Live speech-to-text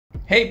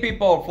Hey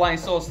people,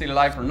 FlyingSoul still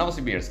alive from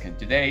Novosibirsk, and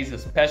today is a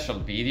special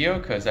video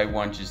because I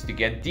want just to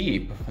get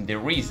deep on the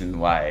reason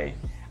why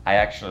I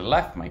actually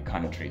left my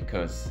country.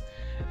 Because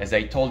as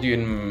I told you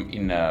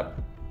in a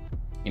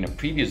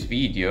previous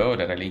video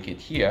that I link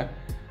it here,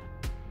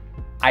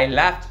 I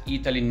left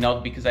Italy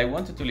not because I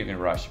wanted to live in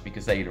Russia,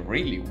 because I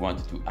really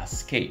wanted to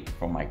escape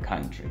from my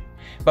country.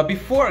 But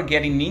before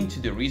getting into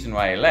the reason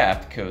why I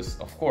left, because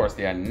of course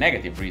there are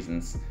negative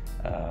reasons,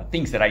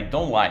 things that I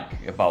don't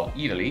like about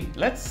Italy,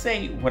 let's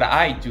say what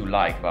I do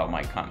like about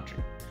my country.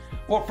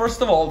 Well,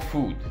 first of all,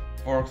 food.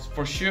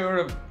 For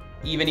sure,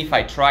 even if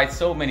I tried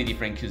so many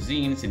different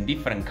cuisines in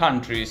different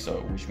countries,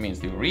 which means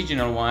the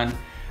original one,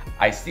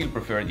 I still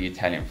prefer the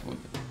Italian food.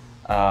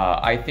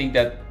 I think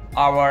that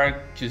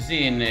our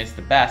cuisine is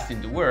the best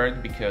in the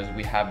world because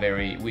we have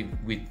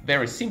with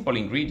very simple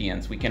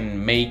ingredients we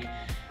can make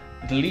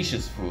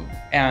delicious food,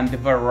 and the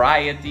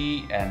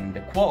variety and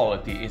the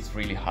quality is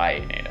really high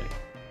in Italy.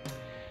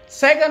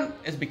 Second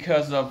is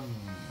because of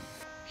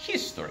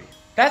history.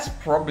 That's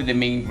probably the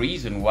main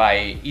reason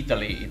why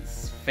Italy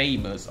is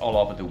famous all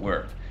over the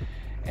world.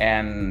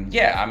 And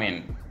yeah, I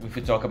mean, if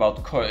we talk about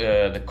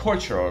the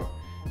culture,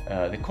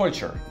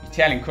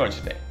 Italian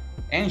culture, the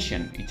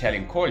ancient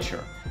Italian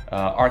culture,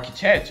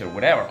 architecture,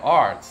 whatever,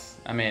 arts,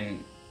 I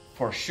mean,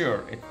 for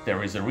sure,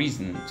 there is a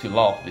reason to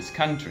love this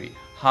country.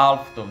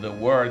 Half of the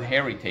world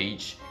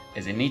heritage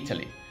is in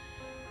Italy.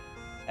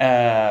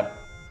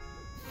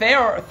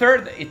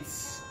 Third,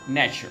 it's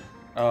nature.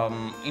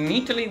 In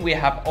Italy, we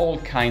have all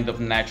kinds of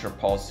nature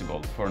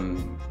possible,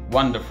 from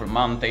wonderful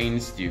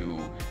mountains to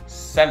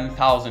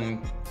 7,000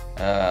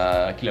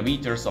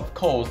 kilometers of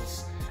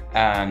coasts,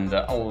 and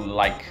all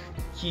like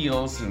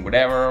hills and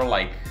whatever,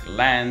 like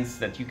lands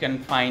that you can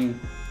find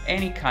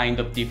any kind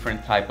of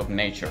different type of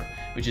nature,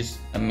 which is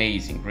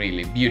amazing,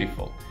 really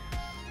beautiful.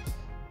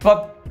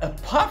 But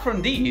apart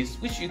from these,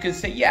 which you can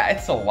say, yeah,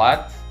 it's a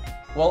lot,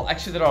 well,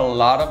 actually there are a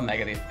lot of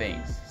negative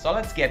things. So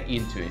let's get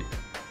into it.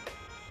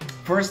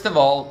 First of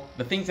all,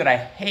 the things that I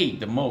hate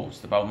the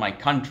most about my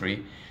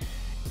country,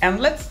 and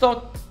let's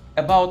talk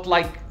about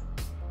like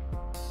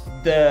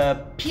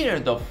the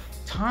period of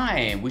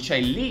time which I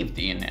lived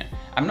in.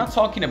 I'm not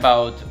talking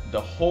about the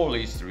whole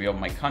history of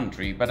my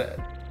country, but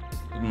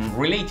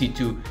related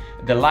to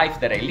the life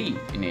that I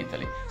lived in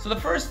Italy. So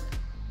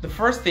the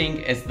first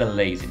thing is the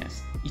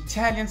laziness.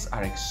 Italians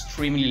are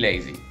extremely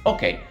lazy.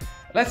 Okay,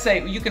 let's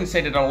say you can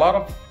say that a lot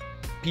of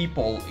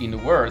people in the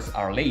world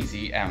are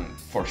lazy, and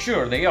for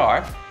sure they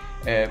are.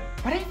 But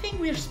I think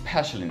we're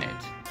special in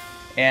it,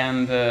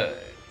 and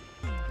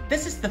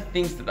this is the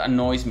things that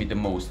annoys me the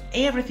most.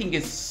 Everything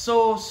is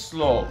so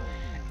slow,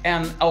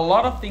 and a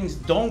lot of things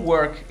don't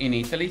work in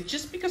Italy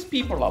just because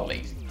people are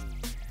lazy.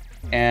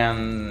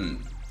 And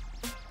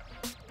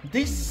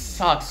this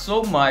sucks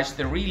so much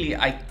that really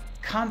I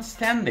can't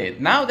stand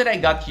it. Now that I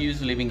got used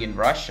to living in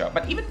Russia,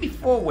 but even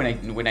before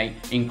when I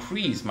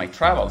increased my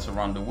travels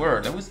around the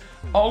world, I was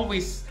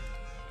always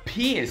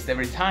pissed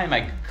every time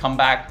I came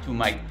back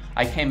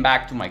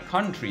to my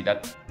country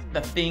that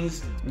the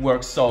things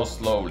work so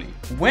slowly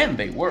when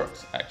they work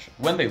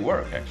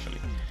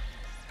actually.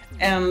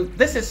 And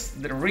this is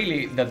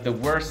really the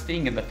worst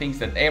thing, and the things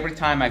that every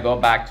time I go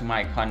back to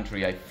my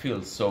country I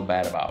feel so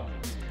bad about.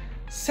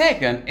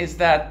 Second is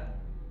that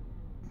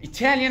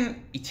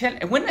Italian,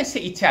 when I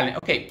say Italian,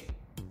 okay,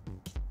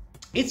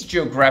 it's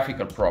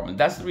geographical problem.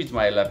 That's the reason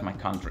why I left my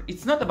country.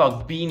 It's not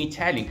about being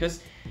Italian, because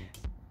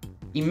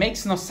it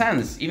makes no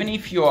sense. Even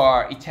if you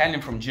are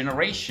Italian from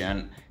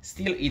generation,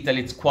 still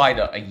Italy is quite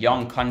a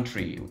young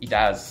country. It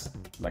has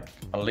like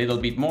a little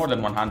bit more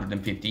than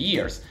 150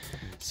 years.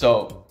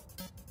 So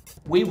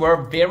we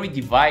were very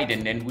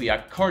divided, and we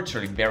are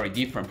culturally very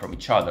different from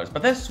each other.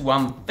 But that's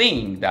one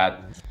thing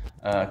that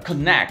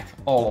connect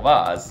all of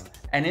us,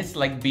 and it's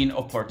like being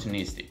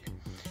opportunistic.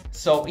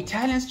 So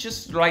Italians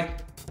just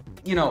like,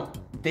 you know,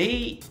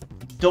 they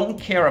don't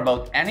care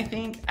about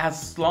anything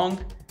as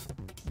long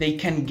they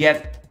can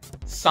get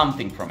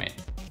something from it.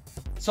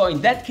 So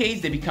in that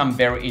case, they become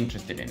very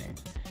interested in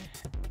it.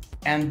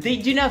 And they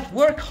do not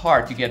work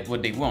hard to get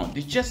what they want.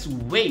 They just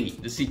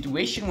wait the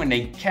situation when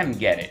they can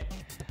get it.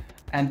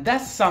 And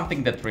that's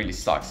something that really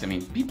sucks. I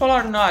mean, people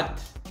are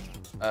not,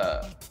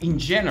 in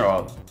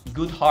general,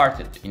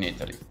 good-hearted in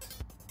Italy.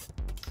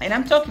 And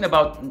I'm talking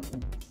about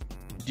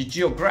the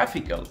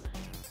geographical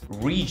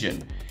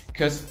region,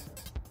 because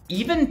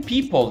even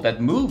people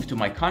that move to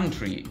my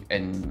country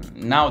and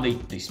now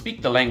they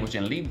speak the language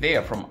and live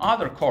there from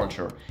other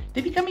culture,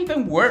 they become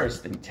even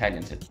worse than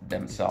Italians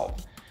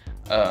themselves.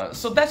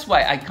 So that's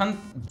why I can't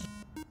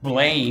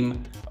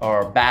blame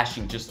or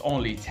bashing just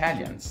only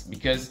Italians,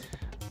 because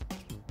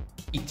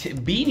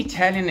being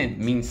Italian, it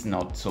means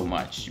not so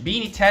much.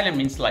 Being Italian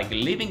means like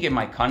living in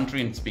my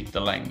country and speak the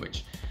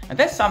language. And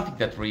that's something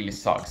that really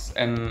sucks,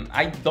 and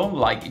I don't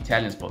like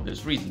Italians for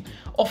this reason.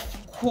 Of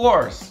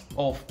course,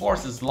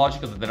 it's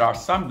logical that there are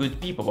some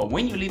good people, but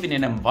when you live in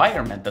an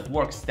environment that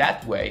works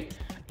that way,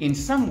 in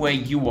some way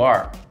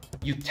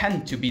you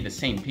tend to be the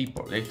same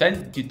people. You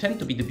tend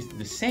to be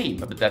the same,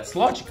 but that's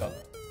logical.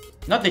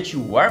 Not that you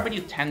were, but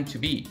you tend to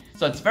be.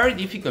 So it's very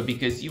difficult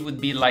because you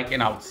would be like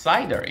an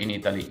outsider in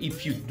Italy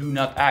if you do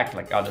not act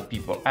like other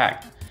people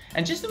act.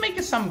 And just to make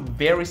some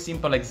very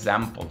simple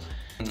example,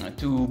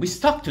 to be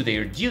stuck to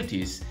their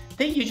duties,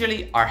 they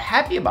usually are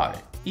happy about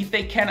it. If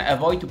they can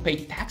avoid to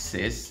pay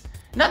taxes,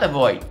 not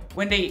avoid,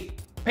 when they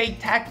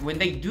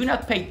do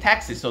not pay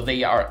taxes, so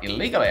they are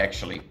illegally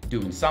actually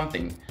doing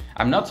something.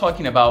 I'm not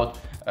talking about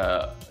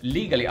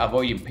legally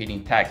avoiding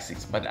paying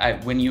taxes,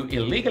 but when you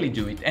illegally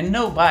do it and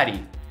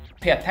nobody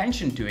pay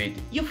attention to it,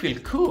 you feel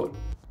cool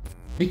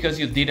because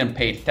you didn't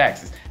pay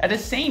taxes. And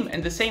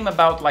the same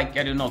about, like,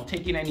 I don't know,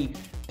 taking any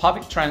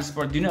public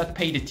transport, do not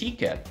pay the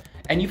ticket.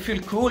 And you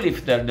feel cool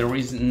if there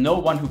is no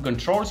one who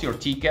controls your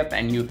ticket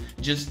and you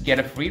just get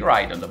a free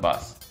ride on the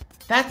bus.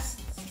 That's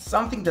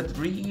something that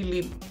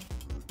really,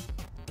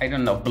 I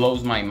don't know,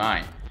 blows my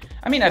mind.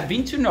 I mean, I've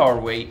been to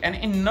Norway, and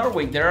in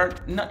Norway there are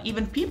not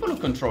even people who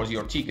control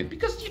your ticket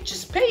because you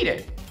just paid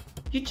it.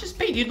 You just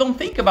paid. You don't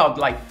think about,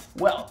 like,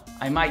 well,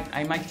 I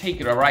might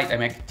take a ride, I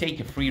might take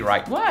a free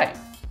ride. Why?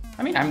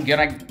 I mean,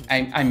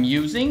 I'm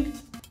using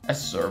a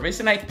service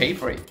and I pay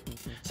for it.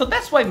 So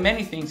that's why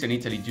many things in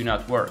Italy do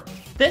not work.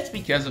 That's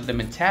because of the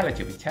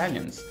mentality of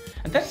Italians.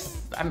 And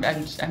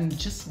I'm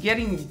just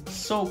getting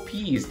so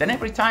pissed. And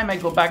every time I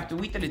go back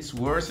to Italy, it's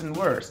worse and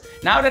worse.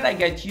 Now that I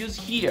get used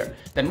here,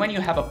 then when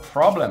you have a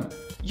problem,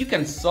 you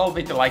can solve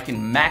it like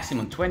in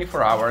maximum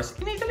 24 hours.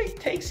 In Italy, it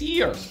takes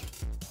years.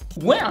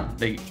 When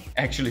they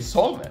actually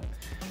solve it.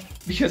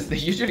 Because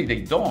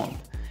they don't.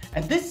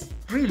 And this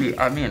really,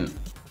 I mean,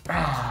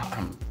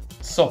 I'm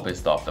so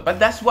pissed off. But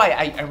that's why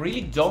I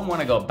really don't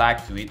want to go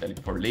back to Italy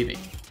for living.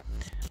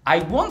 I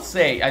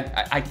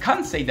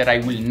can't say that I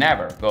will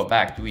never go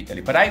back to Italy,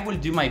 but I will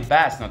do my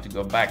best not to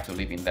go back to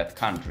live in that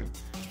country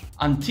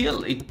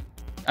until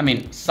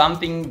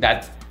something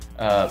that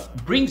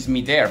brings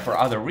me there for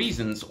other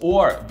reasons,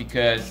 or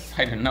because,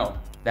 I don't know,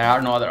 there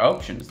are no other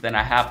options, then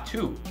I have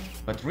to.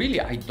 But really,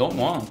 I don't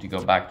want to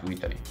go back to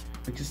Italy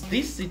because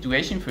this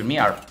situation for me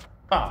are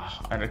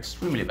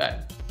extremely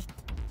bad.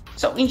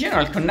 So in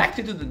general,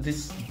 connected to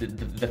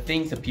the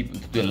things that people,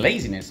 to the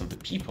laziness of the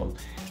people,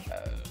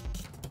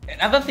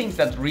 another things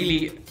that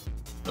really,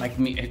 like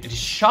me, it is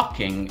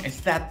shocking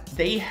is that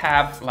they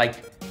have like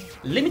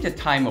limited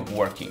time of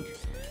working.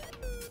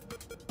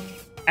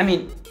 I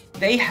mean,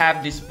 they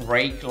have this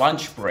break,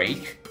 lunch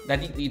break,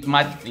 that it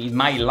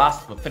might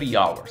last for 3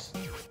 hours.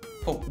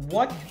 For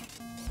what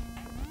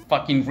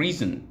fucking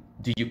reason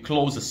do you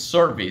close a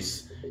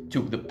service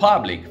to the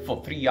public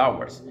for 3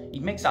 hours?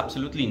 It makes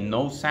absolutely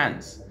no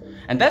sense.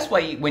 And that's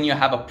why when you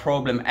have a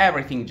problem,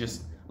 everything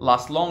just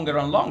lasts longer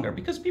and longer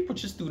because people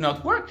just do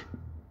not work.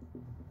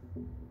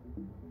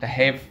 They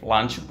have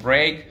lunch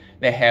break,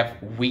 they have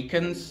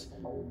weekends.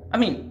 I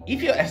mean,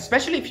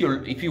 especially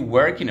if you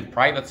work in a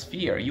private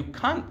sphere, you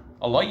can't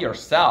allow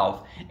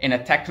yourself in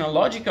a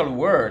technological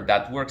world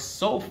that works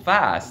so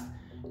fast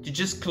to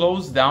just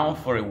close down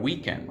for a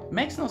weekend. It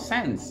makes no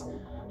sense.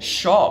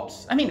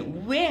 Shops. I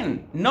mean,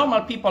 when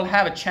normal people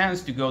have a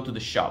chance to go to the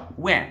shop?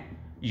 When?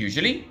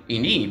 Usually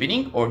in the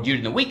evening or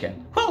during the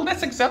weekend. Well,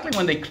 that's exactly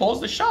when they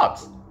close the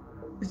shops.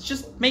 It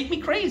just makes me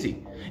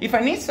crazy. If I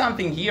need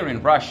something here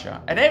in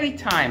Russia, at every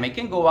time I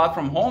can go out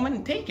from home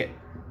and take it.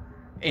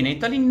 In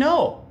Italy,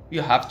 no.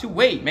 You have to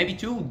wait maybe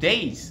 2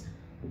 days.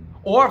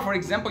 Or, for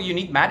example, you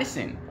need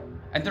medicine.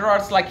 And there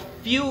are like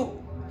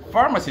few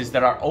pharmacies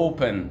that are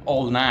open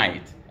all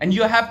night. And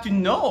you have to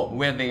know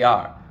where they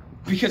are.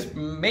 Because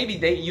maybe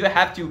you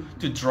have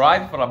to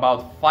drive for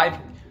about 5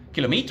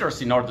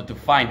 kilometers in order to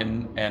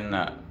find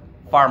a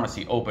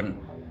pharmacy open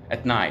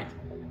at night.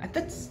 And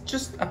that's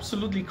just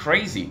absolutely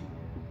crazy.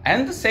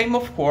 And the same,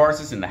 of course,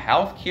 is in the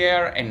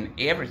healthcare and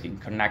everything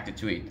connected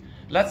to it.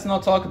 Let's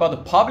not talk about the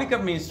public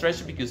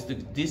administration because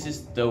this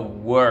is the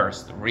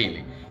worst,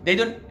 really. They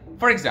don't,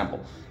 for example,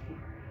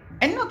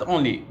 and not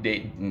only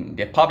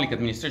the public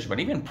administration, but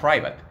even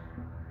private,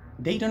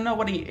 they don't know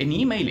what an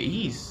email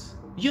is.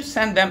 You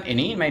send them an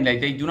email,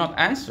 like they do not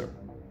answer.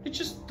 They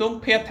just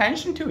don't pay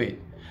attention to it.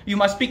 You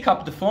must pick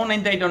up the phone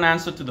and they don't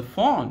answer to the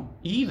phone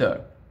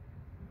either.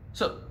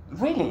 So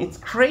really, it's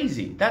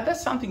crazy.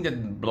 That's something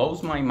that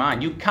blows my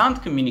mind. You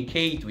can't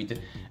communicate with the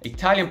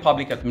Italian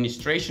public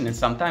administration and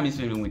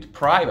sometimes even with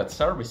private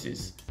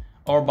services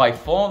or by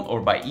phone or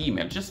by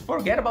email. Just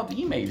forget about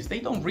emails. They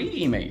don't read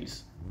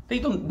emails. They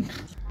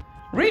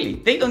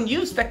don't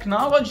use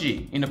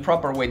technology in a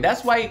proper way.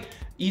 That's why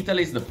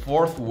Italy is the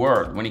fourth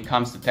world when it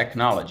comes to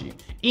technology.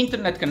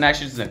 Internet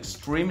connection is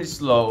extremely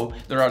slow.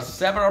 There are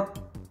several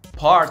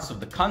parts of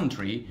the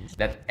country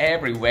that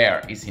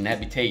everywhere is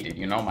inhabited,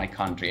 you know, my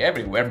country,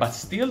 everywhere, but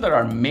still there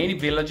are many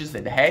villages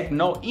that have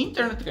no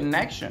internet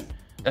connection.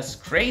 That's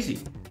crazy.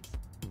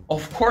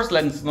 Of course,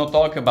 let's not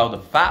talk about the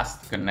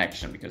fast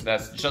connection because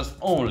that's just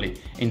only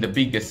in the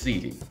biggest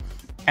city.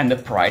 And the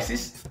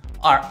prices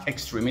are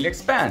extremely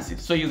expensive.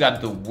 So you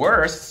got the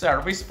worst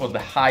service for the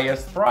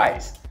highest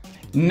price.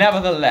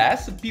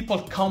 Nevertheless, people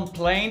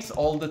complain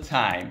all the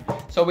time.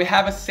 So we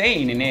have a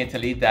saying in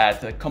Italy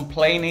that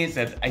complaining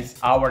is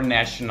our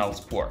national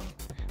sport.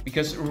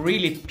 because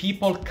really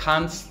people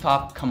can't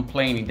stop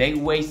complaining. They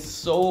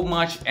waste so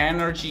much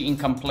energy in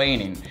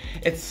complaining.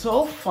 It's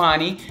so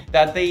funny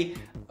that they,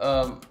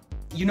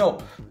 you know,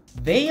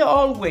 they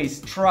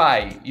always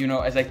try, you know,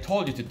 as I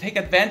told you, to take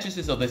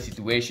advantages of the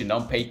situation,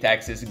 don't pay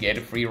taxes, get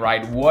a free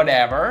ride,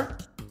 whatever.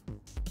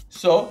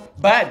 So,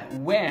 but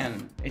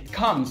when it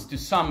comes to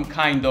some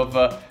kind of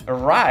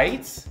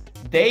rights,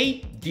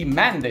 they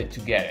demanded to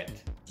get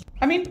it.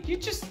 I mean, you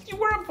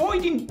were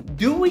avoiding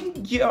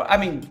doing your,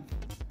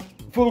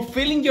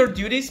 fulfilling your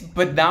duties,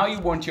 but now you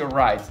want your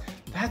rights.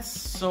 That's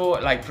so,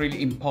 like,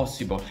 really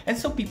impossible. And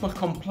so people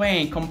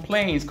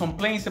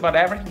complains about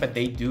everything, but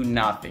they do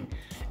nothing.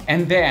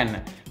 And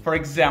then, for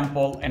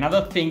example,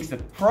 another things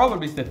that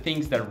probably is the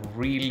things that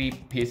really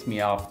piss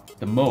me off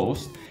the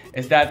most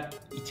is that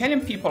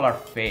Italian people are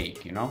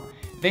fake, you know?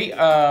 They,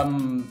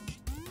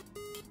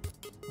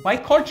 by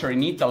culture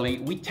in Italy,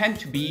 we tend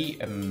to be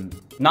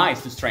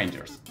nice to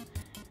strangers.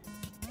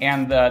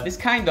 And this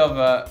kind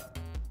of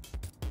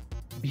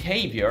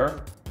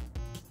behavior,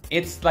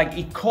 it's like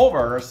it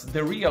covers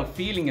the real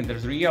feeling and the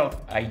real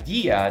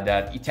idea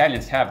that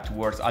Italians have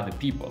towards other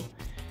people.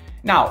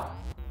 Now,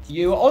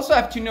 you also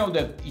have to know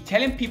that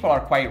Italian people are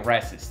quite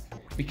racist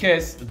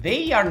because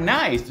they are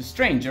nice to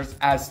strangers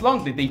as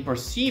long as they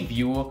perceive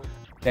you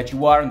that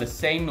you are on the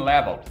same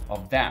level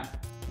of them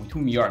with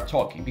whom you are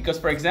talking. Because,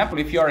 for example,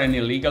 if you are an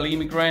illegal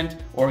immigrant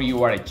or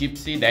you are a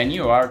gypsy, then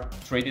you are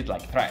treated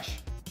like trash.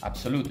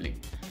 Absolutely.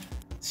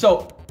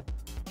 So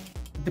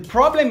the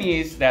problem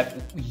is that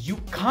you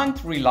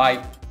can't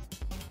rely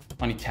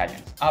on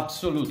Italians.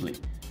 Absolutely.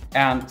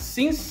 And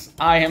since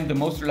I am the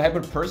most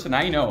reliable person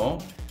I know,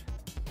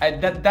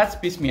 that's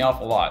pissed me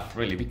off a lot,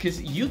 really, because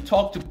you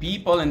talk to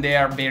people and they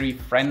are very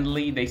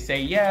friendly. They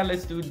say, yeah,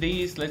 let's do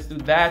this, let's do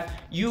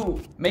that.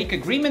 You make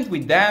agreement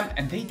with them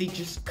and they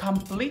just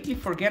completely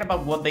forget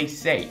about what they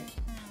say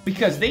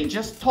because they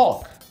just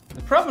talk.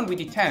 The problem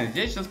with Italians,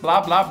 they just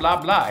blah, blah, blah,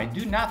 blah, and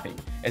do nothing,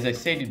 as I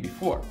said it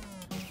before.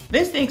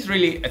 These things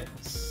really,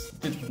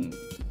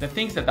 the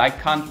things that I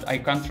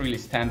can't really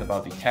stand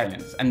about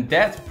Italians. And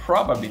that's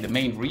probably the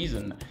main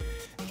reason,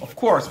 of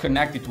course,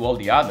 connected to all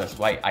the others,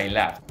 why I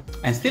left.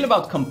 And still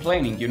about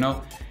complaining, you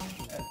know,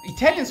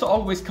 Italians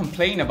always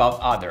complain about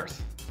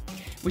others,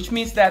 which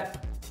means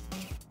that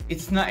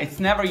it's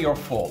never your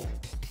fault.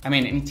 I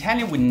mean, an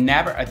Italian would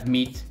never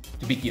admit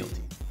to be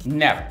guilty.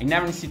 Never. In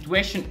every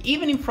situation,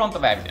 even in front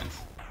of evidence.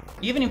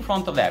 Even in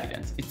front of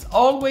evidence. It's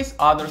always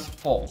others'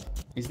 fault.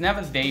 It's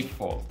never their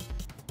fault.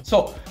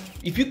 So,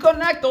 if you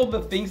connect all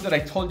the things that I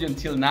told you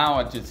until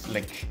now, just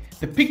like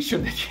the picture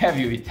that you have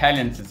of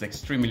Italians is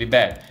extremely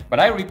bad. But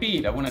I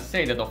repeat, I want to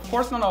say that of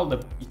course not all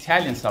the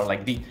Italians are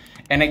like this.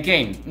 And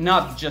again,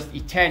 not just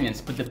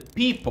Italians, but the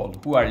people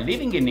who are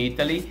living in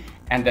Italy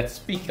and that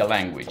speak the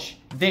language.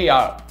 They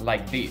are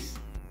like this,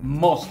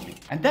 mostly.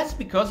 And that's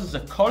because it's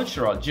a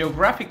cultural,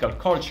 geographical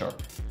culture.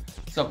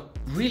 So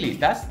really,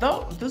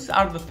 those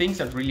are the things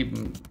that really,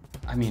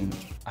 I mean,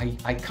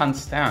 I can't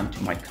stand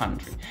to my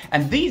country.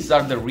 And these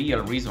are the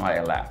real reason why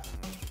I left.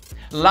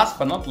 Last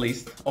but not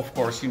least, of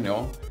course, you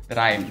know that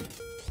I'm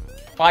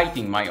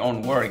fighting my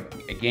own work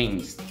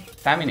against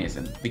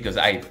feminism because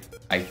I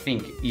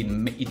think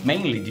it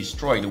mainly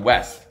destroyed the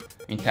West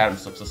in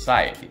terms of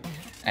society.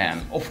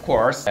 And of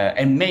course,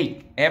 and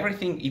make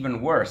everything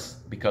even worse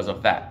because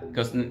of that.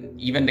 Because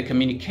even the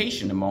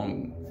communication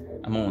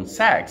among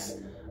sex,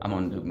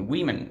 among the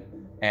women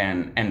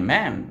and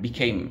men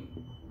became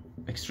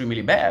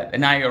extremely bad.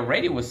 And I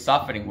already was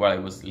suffering while I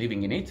was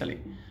living in Italy.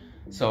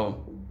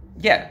 So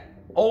yeah,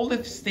 all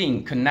this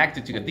thing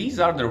connected to these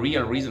are the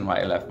real reason why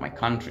I left my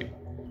country.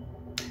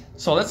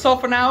 So that's all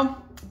for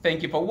now.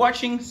 Thank you for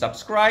watching,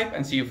 subscribe,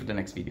 and see you for the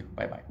next video.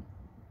 Bye bye.